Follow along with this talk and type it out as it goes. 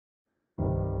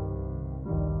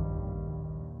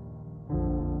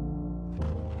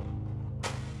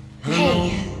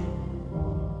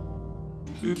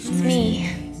It's me.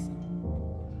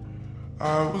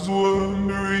 I was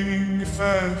wondering if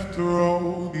after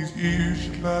all these years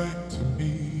you'd like to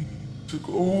me to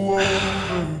go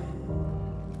over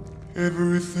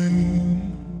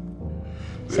everything.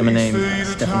 Someone named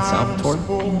Stefan Salvatore? I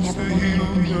never want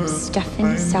anyone named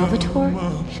Stefan Salvatore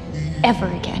ever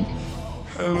again.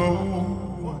 Hello,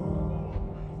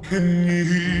 can you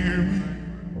hear me?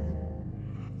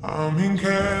 I'm in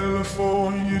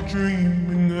California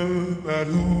dreaming about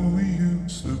who we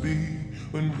used to be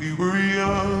when we were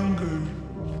younger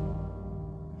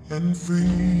and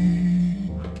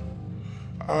free.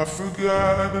 I've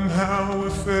forgotten how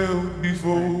it felt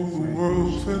before the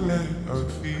world fell at our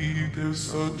feet. There's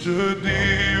such a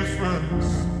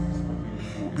difference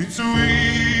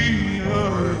between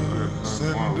us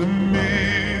and a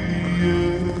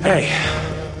million. Hey.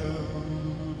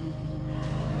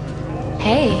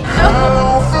 Hey.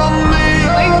 Hello from the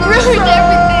I ruined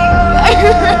everything. I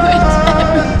ruined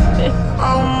everything. I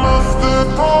must have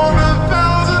gone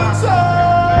 1,000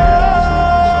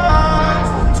 times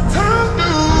to tell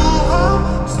you I'm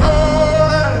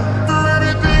sorry for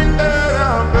everything that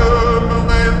I've done. But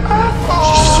when I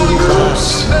fall, you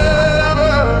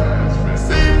never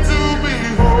seem to be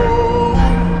home.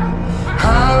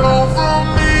 Hello from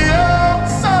the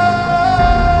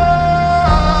outside.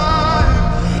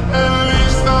 At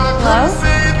least I can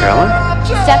say that Caroline? I'm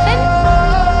Stefan?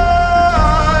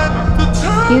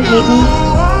 You hate me?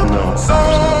 No.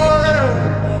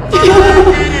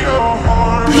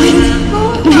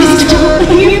 Please don't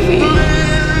leave me.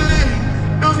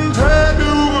 Doesn't tear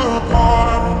you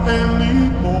apart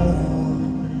anymore.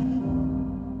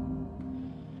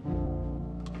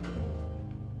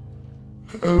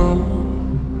 Hello,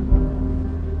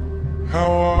 how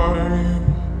are you?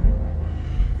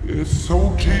 It's so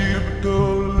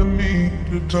typical of me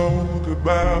to talk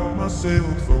about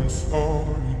myself. I'm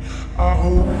sorry. I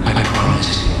hope I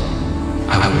promise you,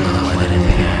 I will not let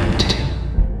anything happen to you.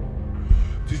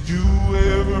 Did you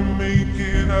ever make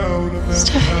it out of that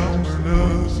town where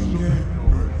nothing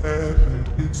ever happened?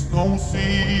 It's no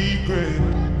secret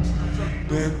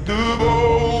that the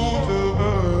both of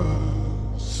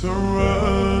us are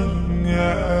running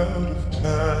out of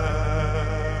time.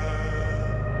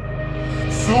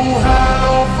 So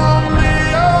hello from the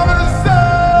other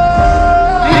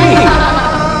side.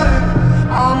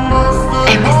 I must have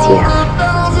I miss you. gone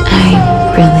 1,000 I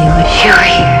really wish you were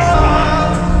here.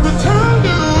 to tell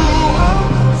you I'm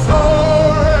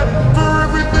sorry for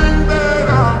everything that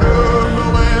I've done. But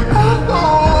when I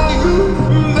call you,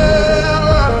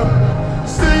 never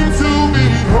seem to be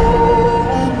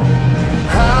home.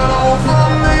 Hello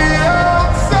from the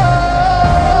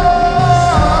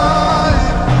outside.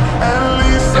 At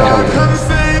least I can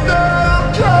say that I'm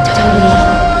trying to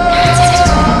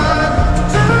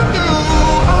tell you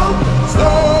I'm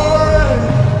sorry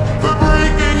for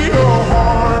breaking your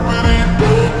heart, but it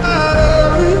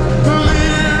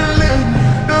clearly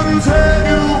doesn't tear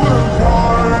you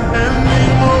apart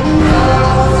anymore.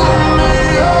 Hello from the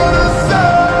other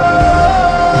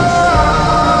side.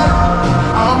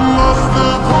 I must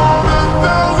have called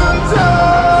 1,000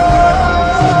 times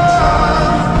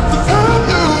to tell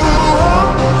you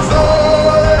I'm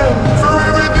sorry for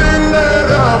everything that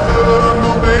I've done.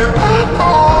 But when I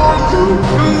call you,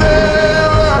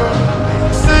 never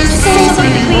seem Say to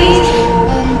something, be please.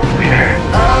 home.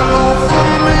 Hello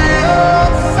from the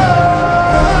outside.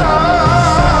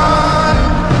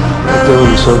 You're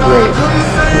doing so great.